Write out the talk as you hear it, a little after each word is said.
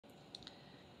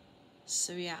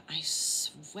So yeah, I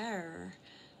swear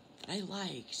that I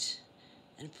liked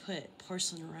and put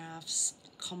Porcelain Raph's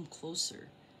Come Closer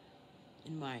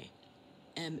in my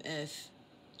MF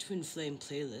Twin Flame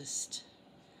playlist.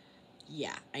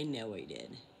 Yeah, I know I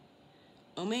did.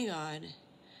 Oh my god.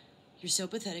 You're so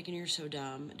pathetic and you're so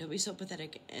dumb. Don't be so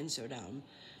pathetic and so dumb.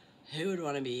 Who would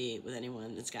want to be with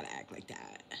anyone that's got to act like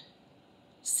that?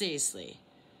 Seriously.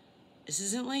 This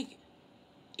isn't like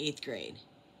 8th grade.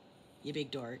 You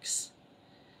big dorks.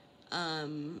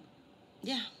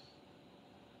 Yeah.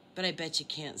 But I bet you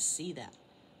can't see that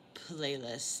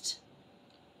playlist.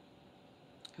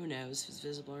 Who knows if it's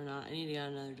visible or not. I need to get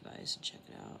another device and check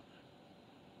it out.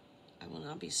 I will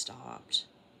not be stopped.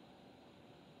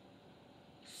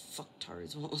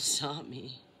 Fucktards won't stop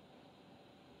me.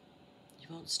 You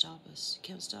won't stop us. You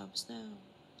can't stop us now.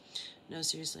 No,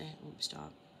 seriously, I won't be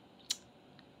stopped.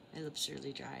 My lips are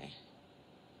really dry.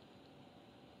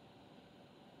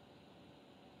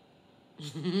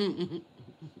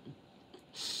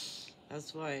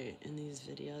 That's why in these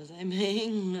videos I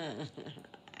make.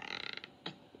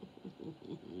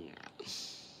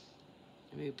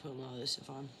 Let me put all this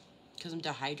stuff on. Because I'm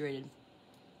dehydrated.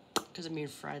 Because I'm being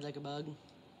fried like a bug.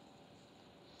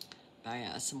 By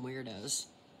some weirdos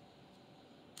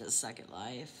that suck at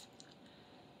life.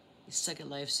 They suck at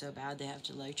life so bad they have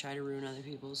to like try to ruin other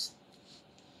people's.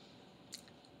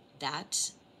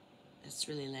 That's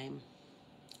really lame.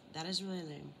 That is really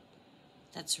lame.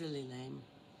 That's really lame.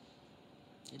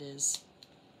 It is.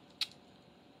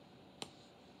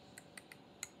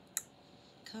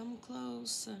 Come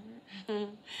closer.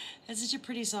 That's such a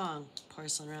pretty song.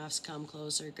 Porcelain Raph's Come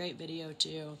Closer. Great video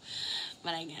too.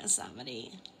 But I guess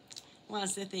somebody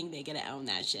wants to think they get to own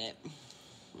that shit.